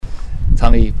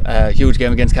Tommy, huge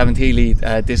game against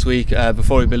Cabinteely this week.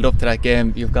 Before we build up to that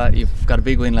game, you've got a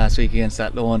big win last week against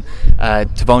Athlone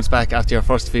to bounce back after your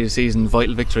first defeat of the season.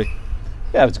 Vital victory.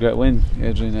 Yeah, it was a great win,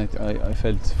 Adrian. I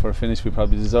felt for a finish we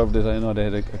probably deserved it. I know they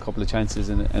had a couple of chances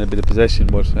and a bit of possession,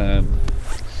 but I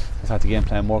thought the game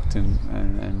plan worked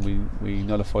and we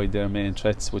nullified their main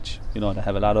threats, which they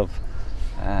have a lot of.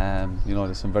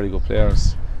 There's some very good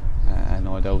players.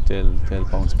 No doubt they'll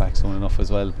bounce back soon enough as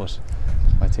well, but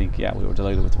I think we were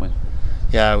delighted with the win.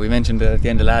 Yeah, we mentioned it at the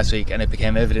end of last week, and it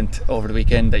became evident over the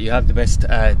weekend that you have the best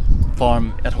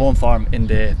home form in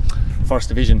the first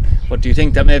division. But do you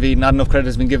think that maybe not enough credit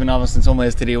has been given almost in some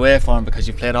ways to the away form, because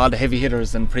you've played all the heavy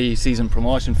hitters and pre-season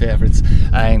promotion favourites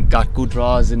and got good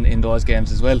draws in those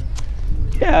games as well?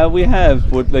 Yeah, we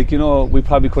have, but we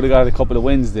probably could have got a couple of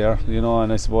wins there,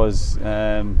 and I suppose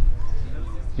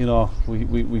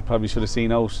we probably should have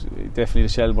seen out definitely the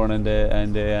Shelbourne and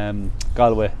the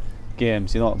Galway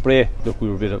games. Bray, look, we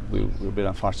were a bit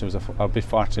unfortunate.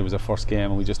 It was our first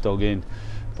game and we just dug in,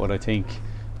 but I think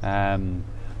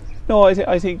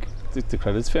I think the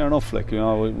credit's fair enough. We've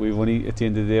only, at the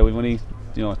end of the day, we've only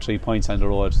 3 points on the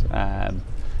road.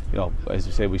 As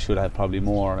we say, we should have probably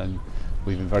more, and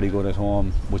we've been very good at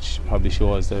home, which probably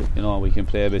shows that we can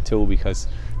play a bit too, because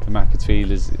the Markets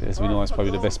Field is, as we know, is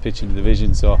probably the best pitch in the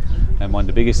division, and one of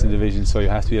the biggest in the division, so you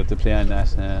have to be able to play on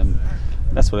that.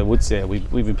 That's what I would say.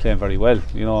 We've been playing very well,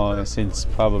 since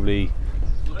probably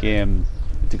the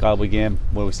Galway game,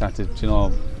 where we started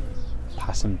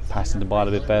passing the ball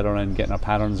a bit better and getting our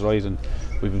patterns right, and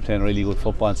we've been playing really good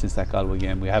football since that Galway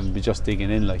game. We haven't been just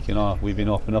digging in, we've been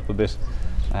opening up a bit,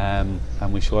 and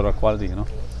we showed our quality.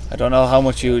 I don't know how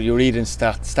much you read in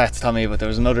stats, Tommy, but there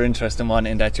was another interesting one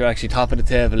in that you're actually top of the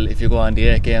table if you go on the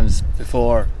 8 games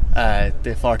before the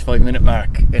 45-minute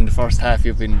mark. In the first half,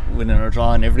 you've been winning or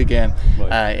drawing every game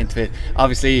into it.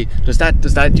 Obviously, do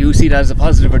you see that as a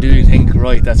positive, or do you think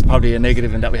that's probably a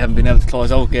negative in that we haven't been able to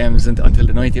close out games until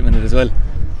the 90th minute as well?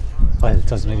 Well, it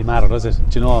doesn't really matter, does it?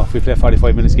 If we play a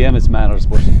 45 minutes game, it matters,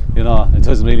 but it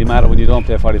doesn't really matter when you don't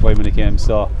play a 45-minute game.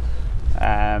 So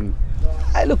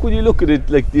look, when you look at it,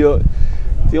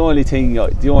 the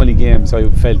only games I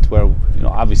felt where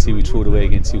obviously we threw it away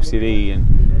against UCD and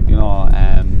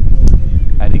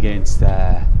against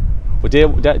but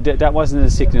that wasn't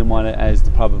as sickening one as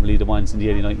probably the ones in the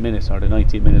 89th minute or the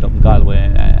 90th minute up in Galway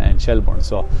and Shelbourne.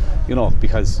 So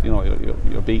because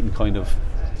you're beating kind of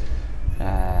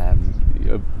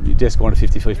you're just going to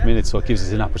 55th minute, so it gives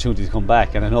us an opportunity to come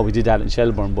back, and I know we did that in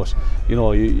Shelbourne, but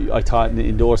I thought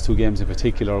in those 2 games in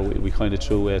particular we kind of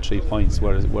threw away 3 points,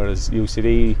 whereas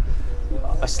UCD,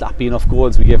 sloppy enough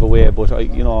goals we gave away, but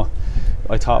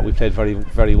I thought we played very,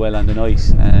 very well on the night,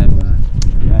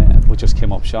 we just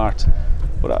came up short.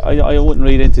 But I wouldn't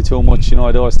read into too much.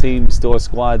 Those teams, those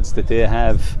squads that they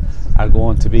have are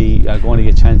going to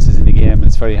get chances in the game, and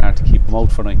it's very hard to keep them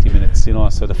out for 90 minutes.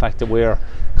 So the fact that we're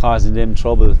causing them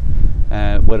trouble,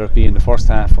 whether it be in the first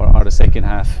half or the second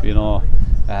half,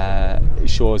 it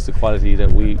shows the quality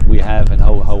that we have and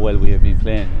how well we have been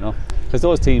playing. Because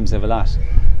those teams have a lot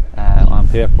on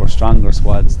paper, stronger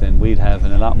squads than we'd have,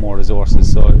 and a lot more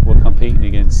resources. So we're competing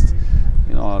against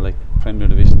Premier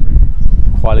Division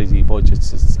quality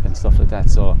budgets and stuff like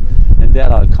that, and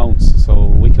that all counts, so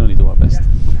we can only do our best.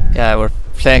 Yeah, we're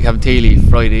playing Cabinteely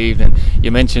Friday evening.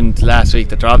 You mentioned last week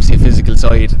that they're obviously a physical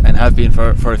side and have been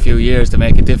for a few years, to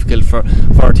make it difficult for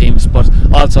teams, but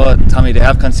also, Tommy, they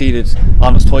have conceded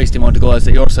almost twice the amount of goals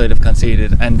that your side have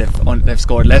conceded, and they've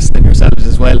scored less than yourselves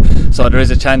as well, so there is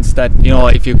a chance that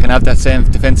if you can have that same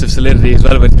defensive solidity as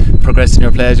well with progressing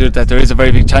your players, that there is a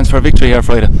very big chance for a victory here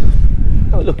Friday.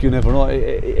 Look, you never know.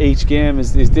 Each game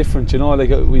is different,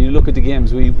 when you look at the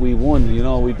games we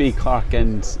won, we beat Cork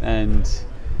and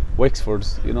Wexford,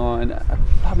 and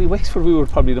probably Wexford we were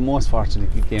probably the most fortunate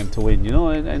game to win,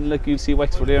 and you see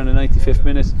Wexford there in the 95th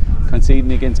minute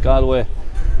conceding against Galway.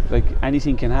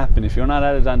 Anything can happen if you're not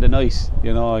at it on the night.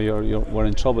 We're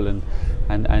in trouble, and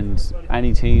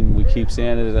any team, we keep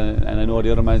saying it, and I know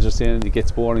the other managers saying it gets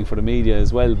boring for the media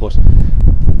as well, but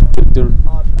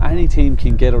any team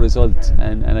can get a result,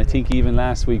 and I think even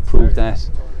last week proved that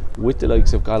with the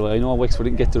likes of Galway. I know Wexford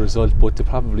didn't get the result, but they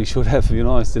probably should have.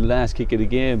 It's the last kick of the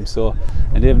game,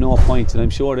 and they have no points, and I'm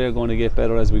sure they're going to get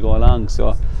better as we go along.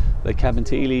 So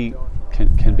Cabinteely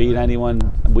can beat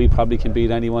anyone, and we probably can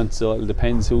beat anyone, so it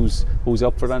depends who's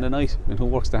up for it on the night and who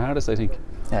works the hardest, I think.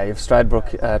 Yeah, you've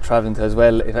Stradbrook travelling to as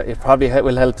well. It probably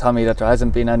will help, Tommy, that there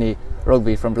hasn't been any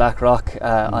rugby from Blackrock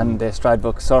on the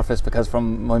Stradbrook surface, because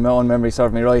from my own memory,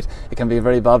 serve me right, it can be a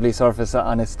very bobbly surface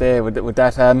on its day. Would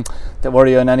that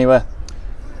worry you in any way?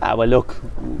 Well, look,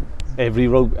 every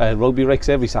rugby wrecks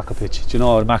every soccer pitch. Do you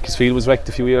know, Marcus Field was wrecked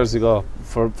a few years ago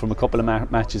from a couple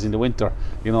of matches in the winter.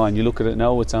 You know, and you look at it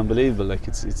now, it's unbelievable. Like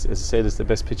it's as I said, it's the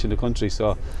best pitch in the country.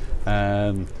 So,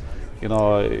 you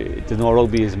know, the no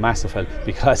rugby is a massive help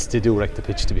because they do wreck the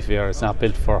pitch. To be fair, it's not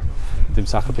built for them.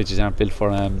 Soccer pitches aren't built for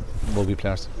rugby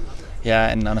players. Yeah,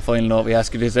 and on a final note, we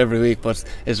ask you this every week, but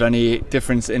is there any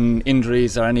difference in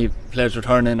injuries or any players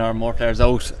returning or more players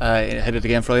out ahead of the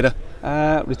game Friday?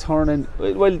 Returning,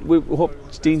 well, we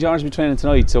hope Dean George will be training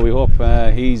tonight, so we hope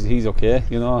he's okay.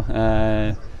 You know,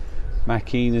 Matt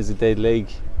Keane is a dead leg.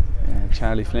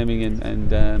 Charlie Fleming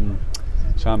and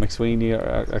Sean McSweeney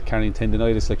are carrying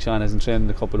tendonitis. Like, Sean hasn't trained in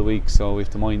a couple of weeks, so we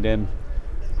have to mind them.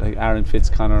 Like Aaron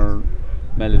Fitzconner,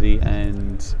 Melody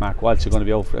and Mark Walsh are going to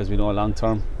be out for, as we know, long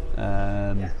term.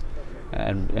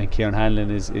 And Kieran Hanlon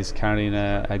is carrying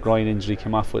a groin injury,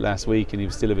 came off with last week, and he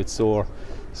was still a bit sore,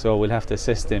 so we'll have to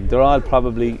assess them. They're all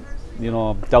probably, you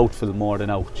know, doubtful more than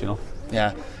out, you know.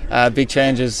 Yeah, big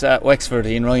changes at Wexford.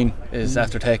 Ian Ryan is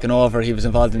after taking over. He was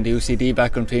involved in the UCD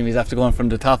background team. He's after going from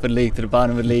the top of the league to the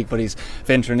bottom of the league, but he's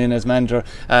venturing in as manager.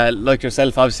 Like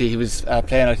yourself, obviously he was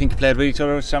playing. I think he played with each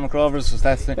other with Shamrock Rovers. Was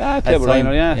that the I played with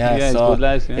Ryan. Yeah, so he's a good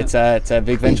lad. Yeah. It's a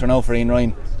big venture now for Ian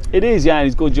Ryan. It is, yeah.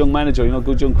 He's a good young manager, you know,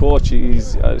 good young coach. I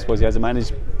suppose he has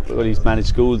he's managed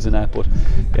schools and that, but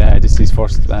yeah, this is his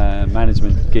first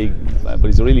management gig. But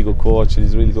he's a really good coach and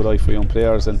he's a really good eye for young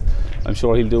players, and I'm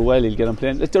sure he'll do well. He'll get them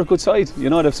playing. They're a good side, you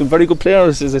know. They have some very good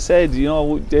players, as I said. You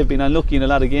know, they've been unlucky in a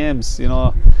lot of games, you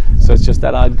know. So it's just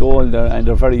that odd goal, and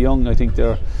they're very young. I think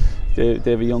they have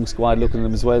a young squad looking at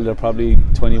them as well. They're probably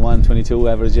 21, 22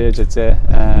 average age, I'd say.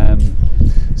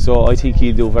 So I think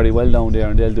he'll do very well down there,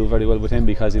 and they'll do very well with him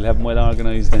because he'll have them well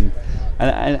organised. And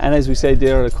as we said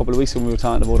there a couple of weeks when we were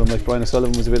talking about him, like Brian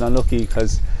O'Sullivan was a bit unlucky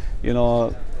because, you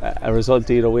know, a result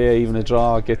either way, even a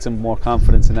draw, gets him more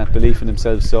confidence and that belief in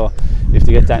themselves. So if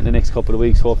they get that in the next couple of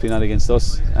weeks, hopefully not against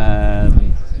us,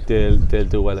 they'll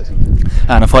do well, I think.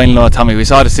 And a final note, Tommy, we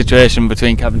saw the situation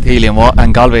between Cabinteely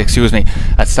and Galway, at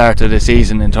the start of the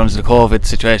season in terms of the COVID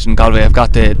situation. Galway have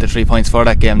got the 3 points for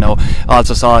that game now.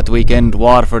 Also saw at the weekend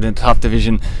Waterford in the top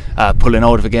division pulling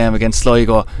out of a game against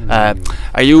Sligo.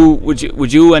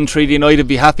 Would you and Treaty United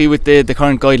be happy with the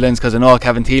current guidelines? Because I know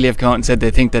Cabinteely have come out and said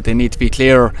they think that they need to be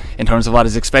clearer in terms of what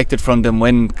is expected from them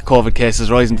when COVID cases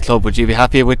rise in the club. Would you be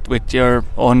happy with your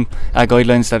own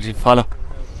guidelines that you follow?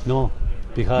 No,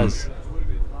 because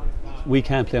we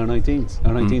can't play our 19s.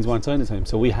 Our 19s weren't signed in time,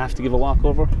 so we have to give a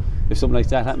walkover if something like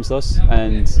that happens to us.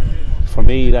 And for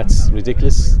me, that's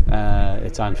ridiculous.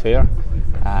 It's unfair.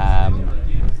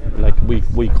 Like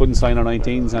we couldn't sign our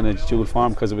 19s on a dual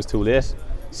form because it was too late.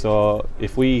 So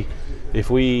if we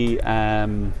get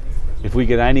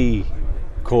any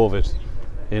COVID,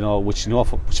 you know, which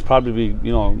probably,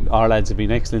 you know, our lads have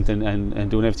been excellent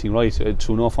and doing everything right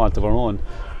through no fault of our own,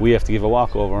 we have to give a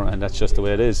walkover, and that's just the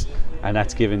way it is, and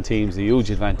that's giving teams a huge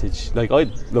advantage. Like,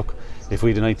 if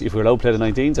we're allowed to play the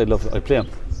 19s, I'd play them.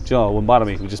 You know, it wouldn't bother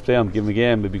me. We just play them, give them a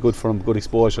game. It'd be good for them, good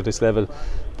exposure at this level.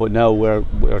 But now we're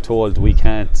told we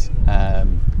can't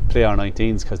play our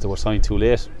 19s because they were signed too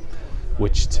late,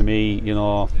 which to me, you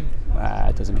know,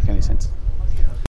 doesn't make any sense.